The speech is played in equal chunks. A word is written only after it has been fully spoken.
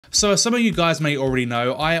So as some of you guys may already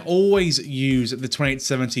know, I always use the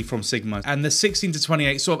 28-70 from Sigma, and the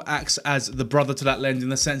 16-28 sort of acts as the brother to that lens in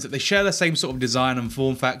the sense that they share the same sort of design and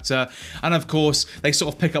form factor, and of course they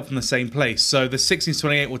sort of pick up from the same place. So the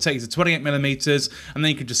 16-28 will take you to 28mm, and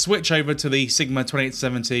then you can just switch over to the Sigma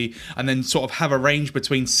 28-70 and then sort of have a range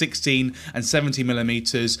between 16 and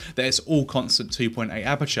 70mm that is all constant 2.8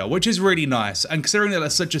 aperture, which is really nice. And considering that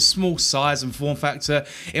that's such a small size and form factor,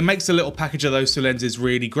 it makes the little package of those two lenses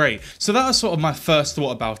really great. So that was sort of my first thought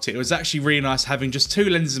about it. It was actually really nice having just two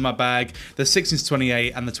lenses in my bag, the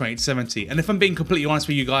 16-28 and the 28-70. And if I'm being completely honest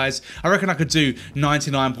with you guys, I reckon I could do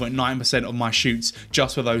 99.9% of my shoots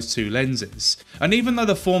just with those two lenses. And even though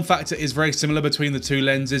the form factor is very similar between the two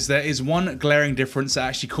lenses, there is one glaring difference that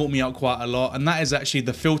actually caught me out quite a lot, and that is actually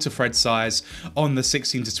the filter thread size on the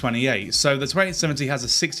 16-28. So the 28-70 has a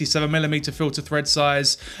 67mm filter thread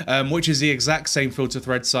size, which is the exact same filter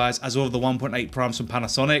thread size as all of the 1.8 primes from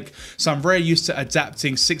Panasonic. So I'm very used to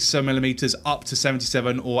adapting 67mm up to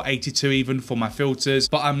 77 or 82 even for my filters,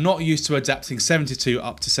 but I'm not used to adapting 72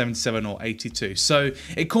 up to 77 or 82. So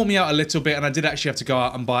it caught me out a little bit, and I did actually have to go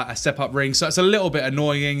out and buy a step-up ring, so it's a little bit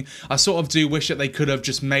annoying. I sort of do wish that they could have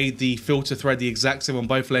just made the filter thread the exact same on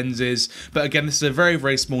both lenses, but again, this is a very,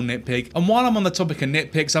 very small nitpick. And while I'm on the topic of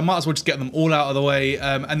nitpicks, I might as well just get them all out of the way,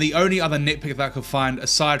 and the only other nitpick that I could find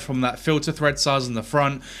aside from that filter thread size on the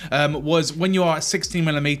front was when you are at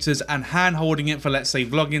 16mm and hand holding it for, let's say,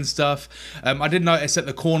 vlogging stuff. I did notice that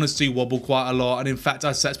the corners do wobble quite a lot, and in fact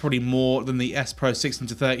I'd say that's probably more than the S Pro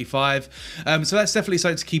 16-35. So that's definitely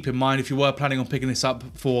something to keep in mind if you were planning on picking this up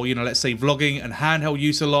for, you know, let's say vlogging and handheld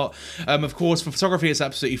use a lot. Of course, for photography it's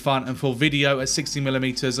absolutely fine, and for video at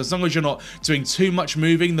 16mm, as long as you're not doing too much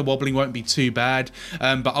moving, the wobbling won't be too bad.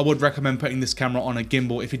 But I would recommend putting this camera on a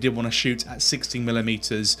gimbal if you did want to shoot at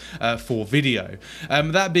 16mm for video.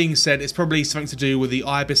 That being said, it's probably something to do with the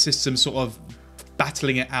IBIS system sort of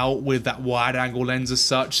battling it out with that wide angle lens as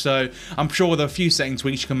such. So I'm sure with a few setting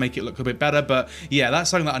tweaks you can make it look a bit better, but yeah,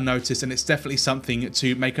 that's something that I noticed, and it's definitely something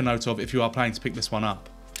to make a note of if you are planning to pick this one up.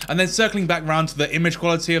 And then circling back around to the image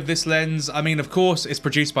quality of this lens, I mean, of course, it's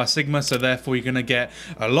produced by Sigma, so therefore you're going to get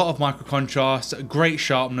a lot of micro contrast, great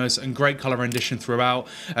sharpness, and great color rendition throughout.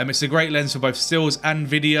 It's a great lens for both stills and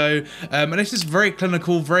video, and it's just very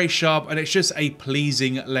clinical, very sharp, and it's just a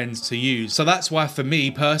pleasing lens to use. So that's why, for me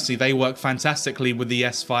personally, they work fantastically with the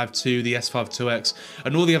S5 II, the S5 IIX,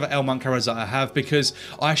 and all the other L mount cameras that I have, because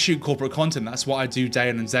I shoot corporate content. That's what I do day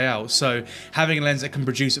in and day out. So having a lens that can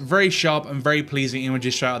produce very sharp and very pleasing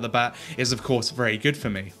images straight out of the bat is of course very good for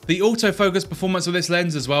me. The autofocus performance of this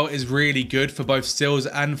lens as well is really good for both stills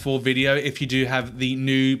and for video if you do have the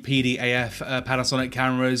new PDAF Panasonic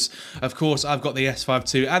cameras. Of course, I've got the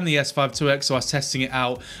S5 II and the S5 IIX, so I was testing it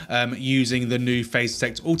out using the new phase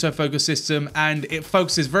detect autofocus system, and it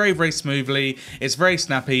focuses very, very smoothly. It's very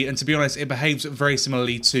snappy, and to be honest, it behaves very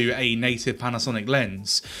similarly to a native Panasonic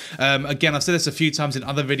lens. Again, I've said this a few times in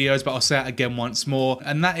other videos, but I'll say it again once more,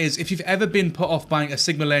 and that is, if you've ever been put off buying a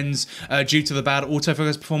Sigma lens due to the bad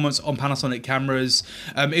autofocus performance on Panasonic cameras,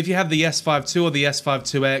 if you have the S5 II or the S5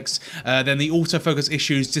 IIX, then the autofocus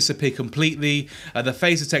issues disappear completely. The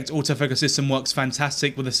phase detect autofocus system works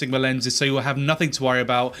fantastic with the Sigma lenses, so you'll have nothing to worry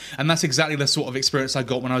about, and that's exactly the sort of experience I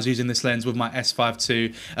got when I was using this lens with my S5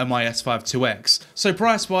 II and my S5 IIX. So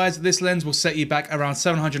price wise, this lens will set you back around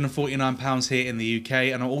 £749 here in the UK,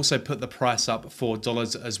 and I'll also put the price up for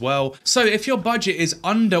dollars as well. So if your budget is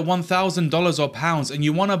under $1,000 or pounds and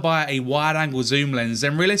you want to buy a wide angle zoom lens,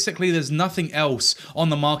 then realistically there's nothing else on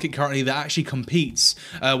the market currently that actually competes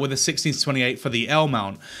with a 16-28 for the L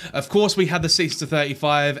mount. Of course, we had the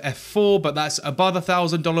 16-35 f4, but that's above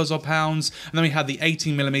 $1,000 or pounds, and then we had the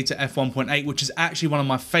 18mm f1.8, which is actually one of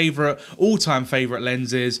my favorite, all-time favorite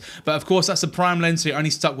lenses, but of course that's a prime lens, so you're only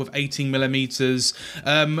stuck with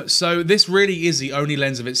 18mm. So this really is the only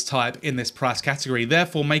lens of its type in this price category,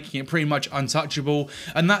 therefore making it pretty much untouchable,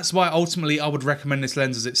 and that's why ultimately I would recommend this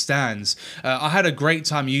lens as it stands. I had a great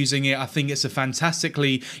time using it. I think it's a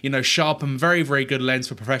fantastically, you know, sharp and very, very good lens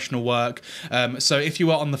for professional work. So if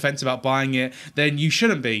you are on the fence about buying it, then you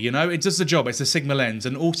shouldn't be, you know, it does the job. It's a Sigma lens,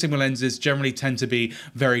 and all Sigma lenses generally tend to be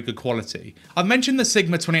very good quality. I've mentioned the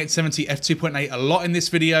Sigma 28-70 f2.8 a lot in this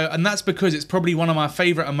video, and that's because it's probably one of my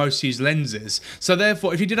favorite and most used lenses. So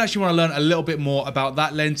therefore, if you did actually want to learn a little bit more about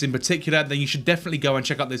that lens in particular, then you should definitely go and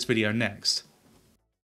check out this video next.